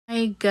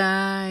Hi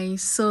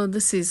guys, so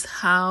this is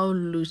how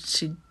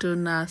Luchy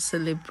Donald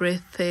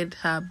celebrated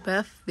her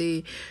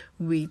birthday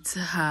with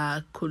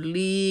her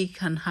colleague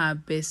and her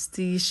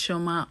bestie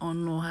Shoma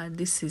Onoha.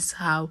 This is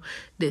how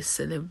they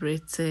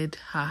celebrated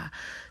her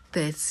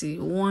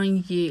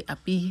 31 year,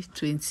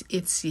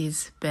 28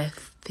 years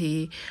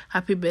birthday.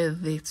 Happy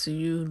birthday to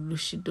you,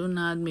 Luchy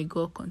Donald. May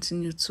God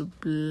continue to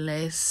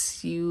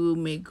bless you.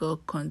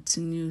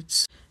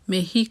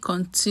 May he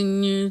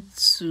continue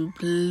to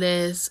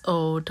bless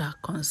all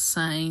that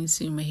concerns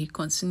you. May he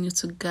continue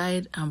to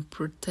guide and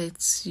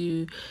protect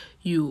you.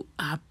 You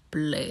are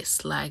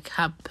blessed. Like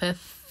her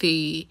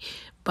birthday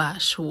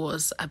bash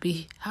was,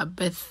 her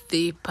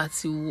birthday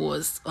party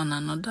was on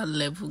another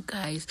level,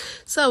 guys.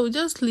 So I will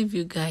just leave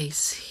you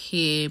guys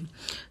here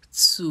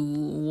to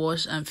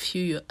wash and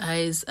fill your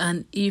eyes.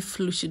 And if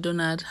Luchy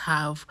Donald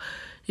have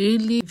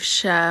really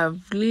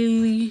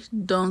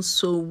done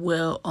so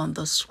well on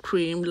the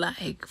screen,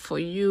 like for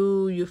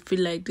you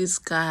feel like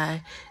this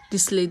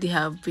lady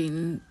have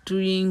been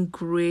doing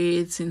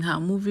great in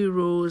her movie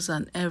roles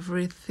and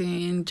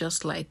everything,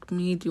 just like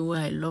me, the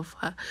way I love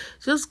her,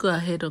 just go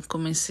ahead on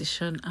comment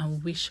section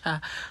and wish her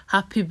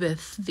happy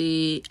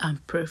birthday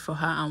and pray for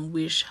her and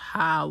wish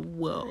her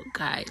well,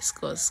 guys,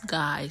 because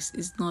guys,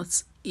 it's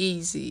not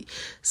easy.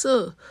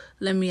 So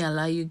let me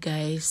allow you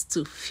guys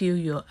to fill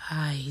your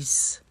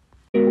eyes.